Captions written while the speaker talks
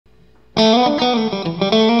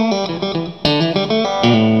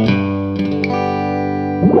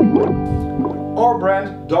Our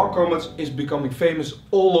brand, Dog Comets, is becoming famous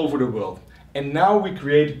all over the world. And now we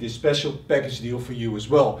created this special package deal for you as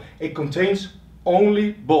well. It contains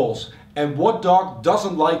only balls. And what dog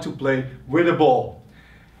doesn't like to play with a ball?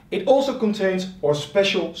 It also contains our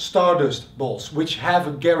special Stardust balls, which have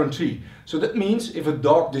a guarantee. So that means if a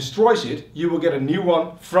dog destroys it, you will get a new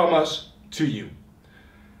one from us to you.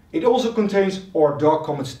 It also contains our Dog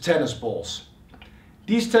Comets tennis balls.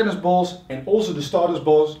 These tennis balls and also the Stardust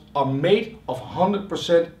balls are made of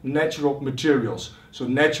 100% natural materials. So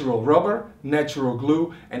natural rubber, natural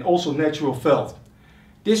glue and also natural felt.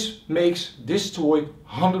 This makes this toy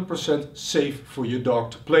 100% safe for your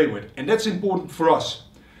dog to play with, and that's important for us.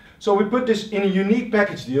 So we put this in a unique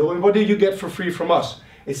package deal, and what do you get for free from us?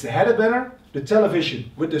 It's the headband, the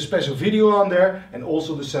television with the special video on there and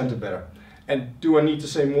also the center better. And do I need to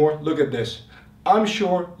say more? Look at this. I'm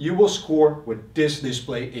sure you will score with this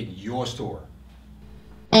display in your store.